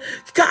God.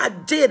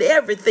 God did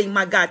everything,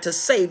 my God, to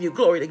save you,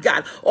 glory to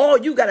God. All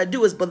you got to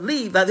do is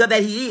believe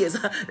that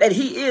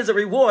he is a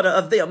rewarder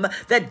of them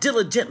that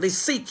diligently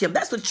seek him.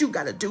 That's what you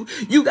got to do.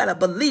 You got to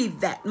believe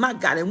that, my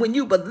God. And when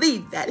you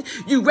believe that,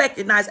 you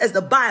recognize, as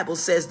the Bible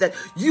says, that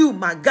you,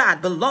 my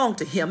God, belong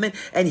to him,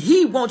 and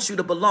he wants you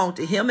to belong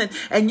to him,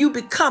 and you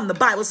become, the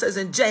Bible says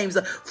in James,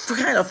 the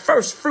kind of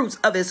first fruits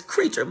of his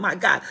creature, my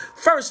God.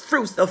 First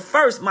fruits, the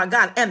first, my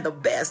God, and the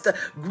best.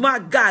 My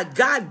God,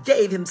 God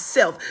gave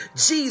himself,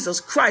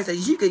 Jesus Christ, that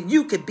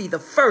you could be the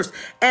first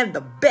and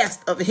the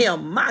best of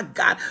him. My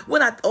God,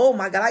 oh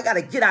my God, I got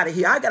to get out of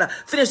here. I got to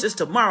finish this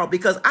tomorrow,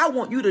 because I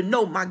want you to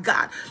know, my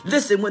God,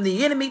 listen, when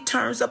the enemy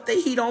turns up the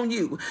heat on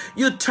you,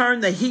 you turn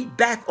the heat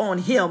back on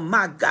him,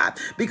 my God,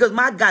 because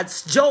my God,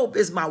 Job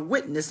is my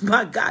witness,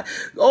 my God.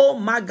 Oh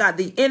my God,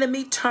 the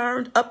enemy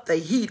turned up the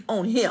heat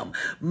on him,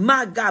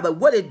 my God. But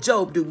what did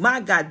Job do? My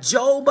God,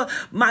 Job,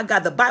 my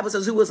God, the Bible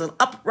says he was an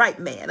upright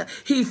man.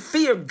 He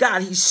feared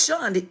God. He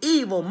shunned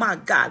evil, my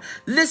God.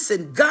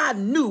 Listen, God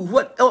knew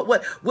what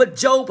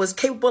Job was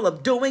capable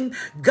of doing.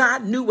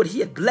 God knew what he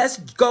had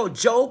blessed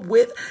Job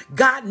with.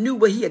 God knew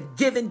what he had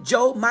given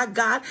Job, my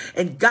God.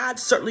 And God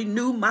certainly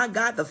knew, my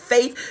God, the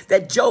faith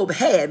that Job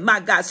had, my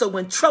God. So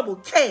when trouble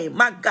came,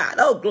 my God,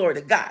 oh, glory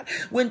to God.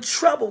 When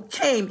trouble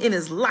came in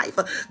his life,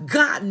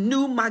 God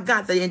knew, my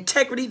God, the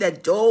integrity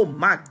that, oh,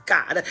 my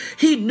God,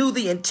 he knew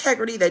the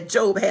integrity that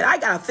Job had. I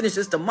got to finish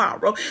this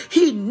tomorrow.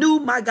 He knew,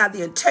 my God,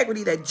 the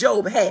integrity that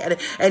Job had.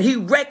 And he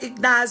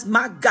recognized,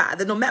 my God,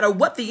 that no matter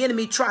what the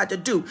enemy tried to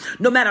do,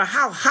 no matter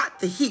how hot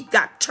the heat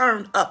got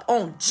turned up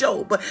on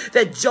Job,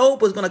 that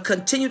Job was going to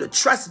continue to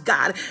trust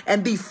God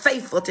and be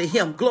faithful to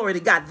him. Glory to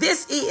God.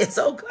 This is,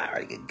 oh,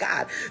 glory to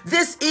God.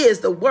 This is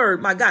the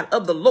word, my God,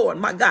 of the Lord,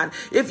 my God.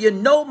 If you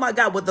know, my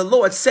God, what the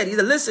Lord said, he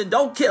said, listen,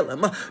 don't kill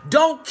him.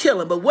 Don't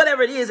kill him. But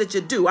whatever it is that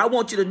you do, I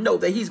want you to know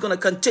that he's going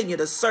to continue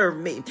to serve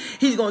me.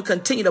 He's going to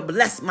continue to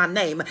bless my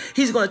name.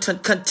 He's going to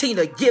continue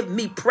to give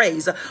me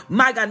praise.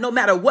 My God, no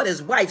matter what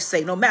his wife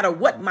say, no matter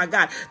what, my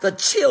God, the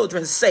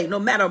children say, no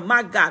matter,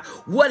 my God,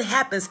 what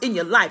happens in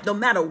your life, no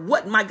matter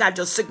what, my God,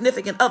 your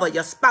significant other,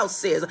 your spouse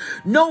says,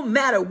 no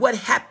matter what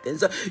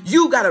happens,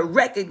 you got to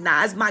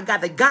recognize, my God,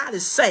 that God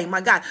is saying,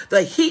 my God,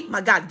 the heat,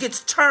 my God,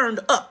 gets turned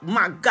up,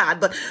 my God,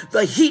 but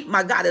the heat,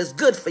 my God, is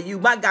good for you,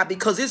 my God,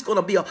 because it's going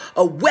to be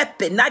a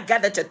weapon, my God,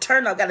 that you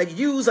turn up, got to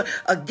use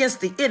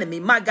against the enemy,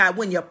 my God,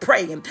 when you're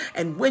praying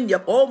and when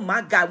you're, oh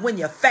my God, when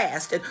you're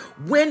fasting,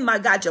 when, my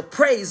God, you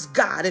praise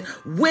God, and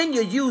when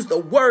you use the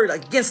word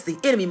against the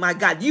enemy, my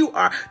God, you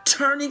are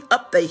turning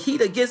up the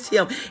heat against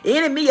him.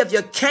 Enemy, if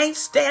you can't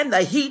stand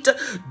the heat,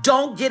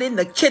 don't get in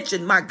the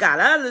kitchen, my God.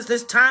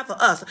 It's time for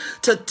us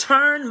to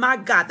turn, my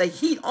God, the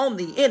heat on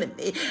the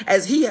enemy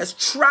as he has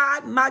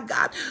tried, my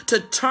God, to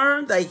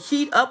turn the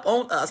heat up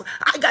on us.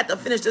 I got to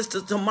finish this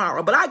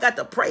tomorrow, but I got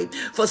to pray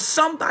for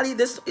somebody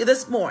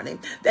this morning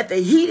that the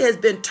heat has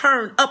been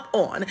turned up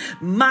on.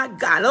 My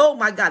God, oh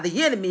my God,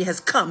 the enemy has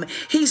come.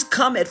 He's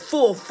come at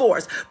full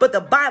force. But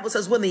the Bible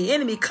says when the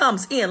enemy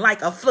comes in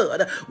like a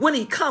flood, when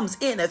he comes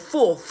in at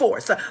full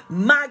force,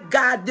 my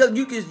God,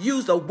 you can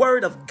use the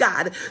word of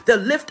God to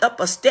lift up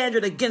a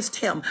standard against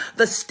him,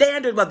 the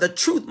standard of the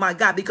truth, my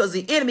God, because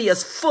the enemy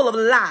is full of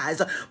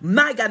lies.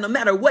 My God, no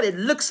matter what it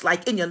looks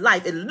like in your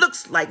life, it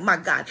looks like, my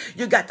God,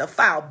 you got to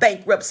file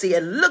bankruptcy.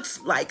 It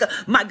looks like,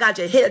 my God,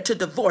 you're headed to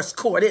divorce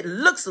court. It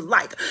looks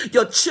like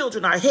your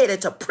children are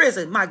headed to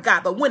prison, my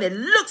God. But when it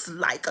looks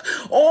like,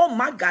 oh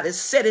my God, it's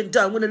said and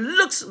done, when it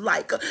looks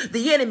like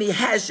the enemy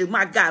has you,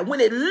 my God, when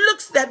it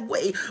looks that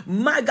way,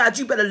 my God,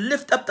 you better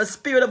lift up the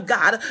Spirit of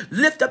God,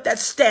 lift up that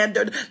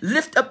standard,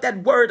 lift up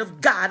that word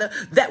of God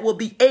that will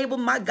be able,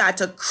 my God,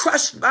 to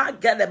crush, my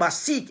God,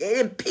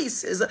 in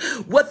pieces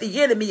what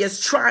the enemy is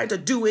trying to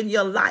do in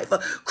your life.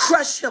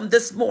 Crush him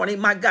this morning,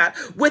 my God,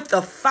 with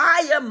the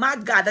fire, my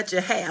God, that you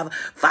have.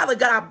 Father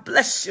God, I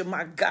bless you,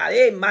 my God.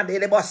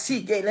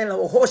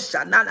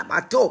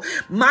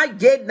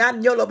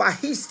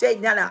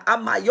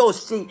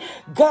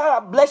 God, I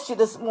bless you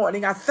this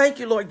morning. I thank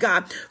you, Lord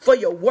God, for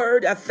your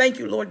word. I thank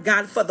you, Lord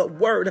God, for the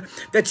word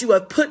that you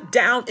have put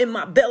down in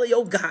my belly,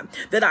 oh God,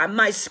 that I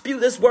might spew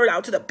this word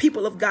out to the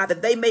people of God,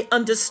 that they may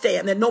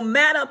understand that no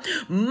matter,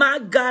 my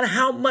God,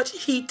 how much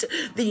heat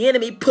the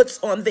enemy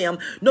puts on them,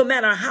 no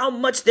matter how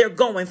much they're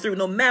going through,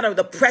 no matter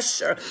the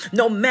pressure,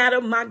 no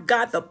matter, my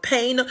God, the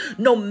pain,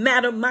 no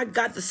matter, my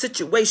God, the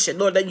situation,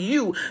 Lord, that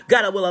you,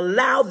 God, will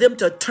allow them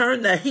to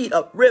turn the heat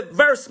up,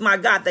 reverse, my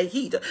God, the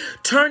heat,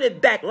 turn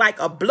it back like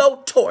a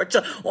blowtorch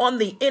on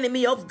the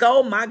enemy of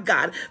God, my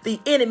God, the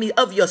enemy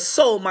of your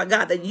soul, my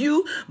God, that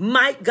you,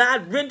 my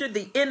God, render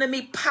the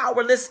enemy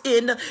powerless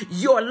in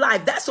your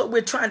life. That's what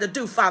we're trying to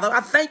do, Father.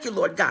 I thank you,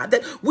 Lord God,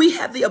 that we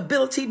have the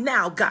ability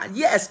now, God,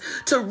 yes,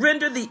 to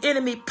render the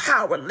enemy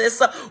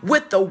powerless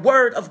with the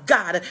word of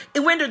God,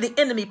 and render the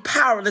enemy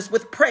powerless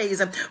with praise,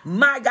 and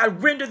my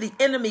God, render the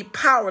enemy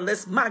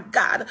powerless, my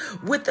God,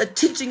 with the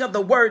teaching of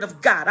the word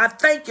of God. I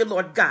thank you,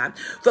 Lord God,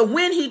 for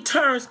when he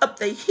turns up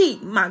the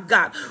heat, my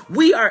God,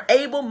 we are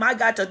able, my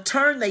God, to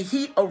turn the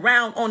heat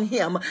around on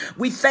him.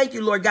 We thank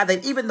you, Lord God,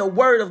 that even the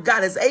word of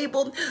God is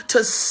able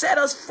to set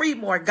us free,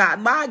 more God.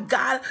 My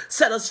God,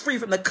 set us free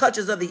from the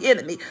clutches of the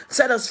enemy.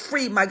 Set us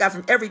free, my God,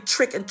 from every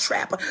trick and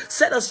trap.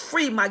 Set us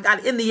free, my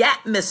God, in the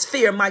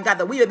atmosphere, my God,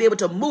 that we will be able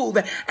to move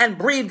and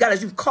breathe, God,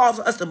 as you've called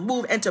for us to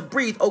move and to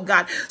breathe, oh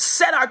God.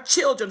 Set our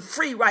children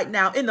free right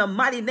now in the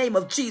mighty name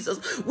of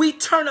Jesus. We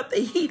turn up the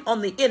heat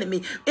on the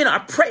enemy in our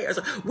prayers.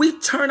 We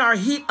turn our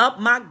heat up,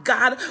 my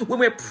God, when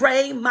we're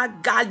praying, my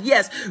God,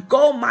 yes,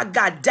 go, my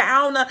God,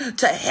 down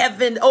to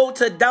heaven,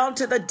 down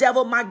to the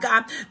devil, my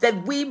God,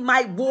 that we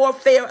might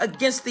warfare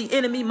against the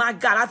enemy, my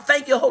God. I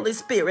thank you, Holy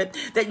Spirit,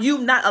 that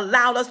you've not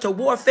allowed us to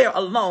warfare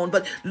alone,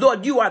 but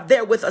Lord, you are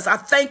there with us. I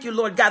thank you,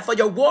 Lord God, for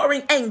your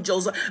warring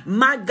angels,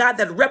 my God,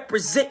 that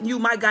represent you,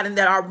 my God, and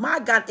that are, my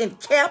God,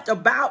 encamped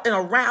about and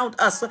around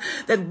us,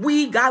 that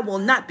we, God, will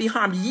not be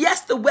harmed.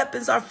 Yes, the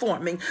weapons are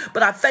forming,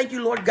 but I thank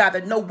you, Lord God,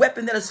 that no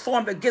weapon that is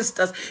formed against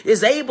us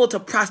is able to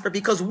prosper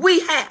because we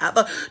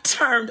have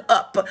turned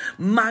up,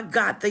 my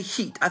God, the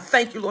heat. I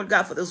thank you, Lord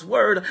God, for this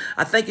word.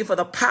 I thank you for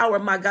the power,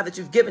 my God, that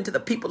you've given to the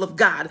people of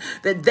God,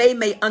 that they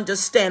may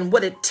understand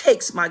what it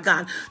takes, my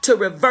God, to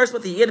reverse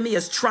what the enemy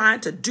is trying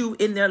to do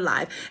in their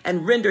life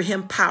and render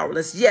him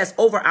powerless. Yes,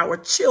 over our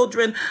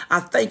children. I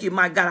thank you,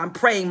 my God. I'm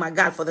praying, my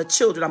God, for the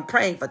children. I'm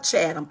praying for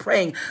Chad. I'm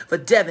praying for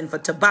Devin, for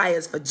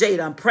Tobias, for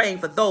Jada. I'm praying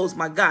for those,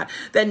 my God,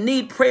 that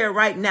need prayer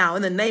right now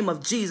in the name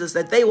of Jesus,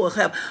 that they will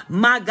have,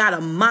 my God,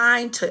 a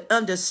mind to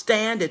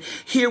understand and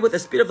hear what the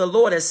Spirit of the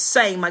Lord is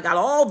saying, my God.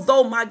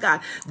 Although, my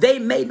God, they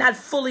may not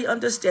fully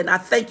understand, I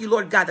thank you,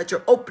 Lord God, that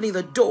you're opening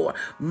the door,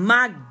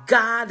 my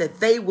God, that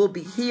they will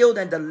be healed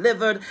and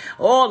delivered,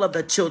 all of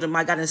the children,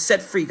 my God, and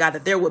set free, God,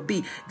 that there will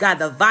be, God,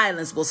 the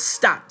violence will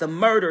stop, the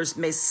murders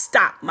may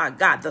stop, my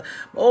God,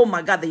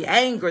 the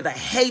anger, the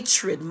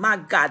hatred, my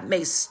God,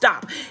 may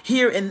stop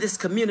here in this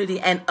community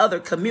and other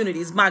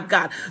communities, my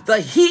God.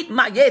 The heat,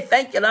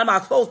 thank you,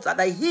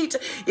 the heat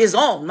is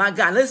on, my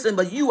God. Listen,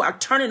 but you are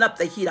turning up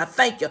the heat. I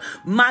thank you,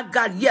 my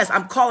God. Yes,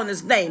 I'm calling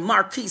his name,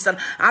 Marquise, and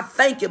I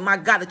thank you, my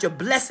God, that you're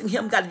blessing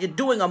him, God, that you're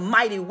doing a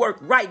mighty work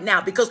right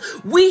now because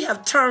we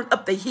have turned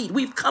up the heat.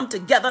 We've come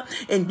together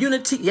in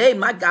unity. Hey,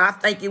 my God,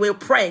 thank you. We're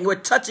praying, we're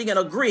touching and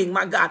agreeing,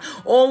 my God,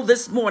 all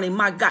this morning,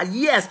 my God.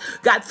 Yes,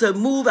 God, to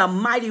move a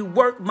mighty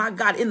work, my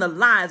God, in the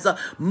lives of,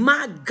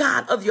 my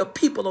God, of your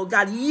people, oh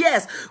God.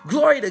 Yes,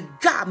 glory to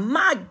God,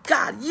 my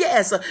God.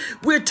 Yes,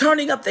 we're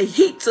turning up the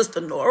heat,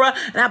 Sister Nora,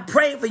 and I'm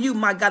praying for you,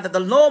 my God, that the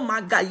Lord,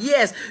 my God,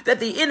 yes, that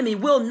the enemy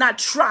will not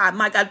try,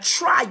 my God,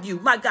 try you,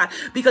 my God,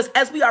 because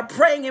as we are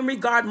praying in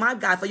regard, my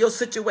God, for your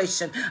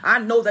situation, I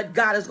know that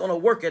God is going to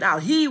work it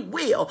out. He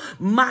will,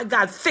 my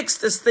God, fix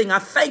this thing. I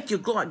thank you,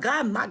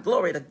 God, my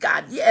glory to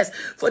God. Yes,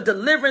 for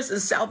deliverance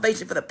and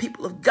salvation for the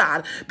people of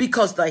God,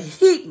 because the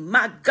heat,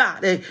 my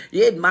God, the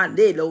heat, my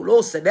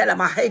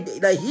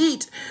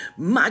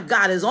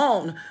God, is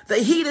on. The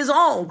heat is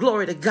on.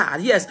 Glory to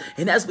God. Yes.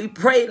 And as we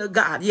pray to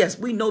God, yes,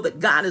 we know that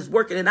God is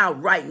working it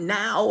out right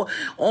now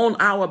on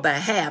our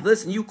behalf.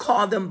 Listen, you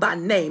call them by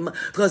name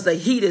because the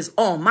heat is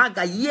on. My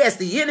God, yes,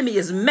 the enemy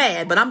is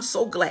mad, but I'm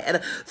so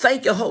glad.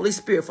 Thank you, Holy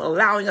Spirit, for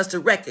allowing us to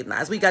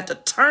recognize we got to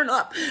turn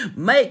up.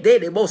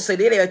 They both say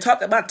they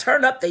talk about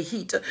turn up the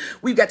heat.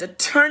 We've got to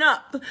turn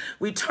up.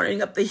 We're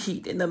turning up the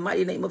heat. In the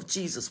mighty name of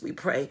Jesus, we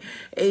pray.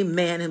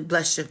 Amen. And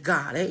bless you,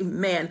 God.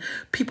 Amen.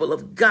 People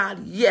of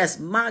God, yes,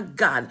 my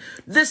God.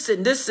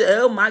 Listen,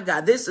 oh my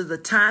God, this is the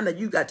time that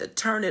you got to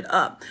turn it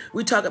up.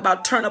 We talk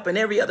about turn up in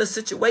every other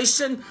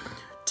situation.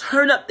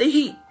 Turn up the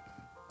heat.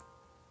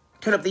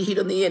 Turn up the heat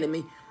on the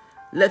enemy.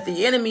 Let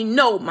the enemy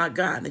know, my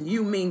God, that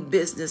you mean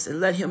business, and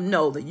let him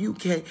know that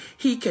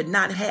he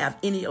cannot have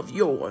any of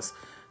yours.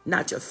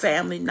 Not your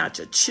family, not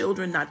your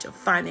children, not your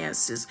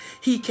finances.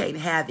 He can't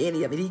have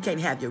any of it. He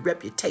can't have your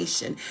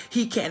reputation.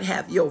 He can't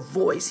have your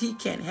voice. He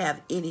can't have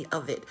any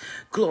of it.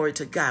 Glory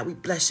to God. We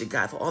bless you,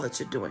 God, for all that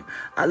you're doing.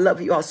 I love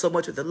you all so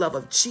much with the love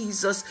of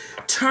Jesus.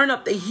 Turn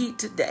up the heat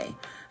today.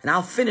 And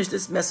I'll finish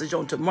this message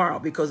on tomorrow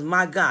because,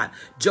 my God,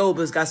 Job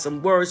has got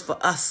some words for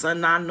us.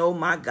 And I know,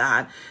 my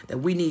God, that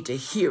we need to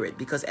hear it,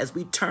 because as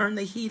we turn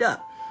the heat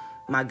up,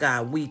 my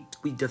God, we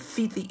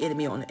defeat the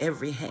enemy on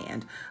every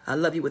hand. I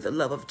love you with the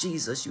love of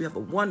Jesus. You have a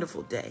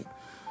wonderful day.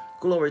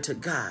 Glory to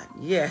God.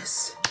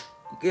 Yes.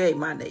 Yay,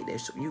 my name there.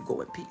 So you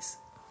go in peace.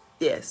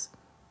 Yes.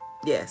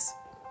 Yes.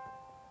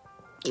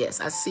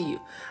 Yes, I see you.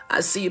 I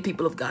see you,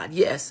 people of God.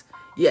 Yes.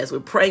 Yes, we're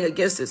praying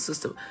against it,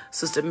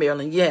 Sister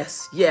Marilyn.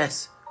 Yes.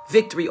 Yes.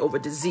 Victory over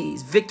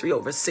disease. Victory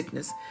over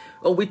sickness.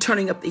 Oh, we're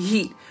turning up the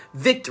heat.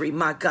 Victory,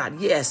 my God.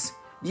 Yes.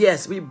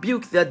 Yes,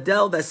 rebuke the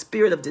devil, that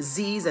spirit of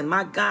disease. And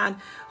my God,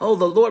 oh,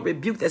 the Lord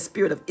rebuke that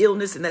spirit of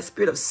illness and that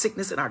spirit of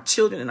sickness in our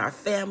children and our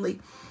family.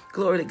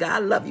 Glory to God. I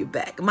love you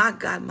back. My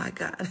God, my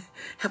God.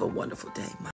 Have a wonderful day.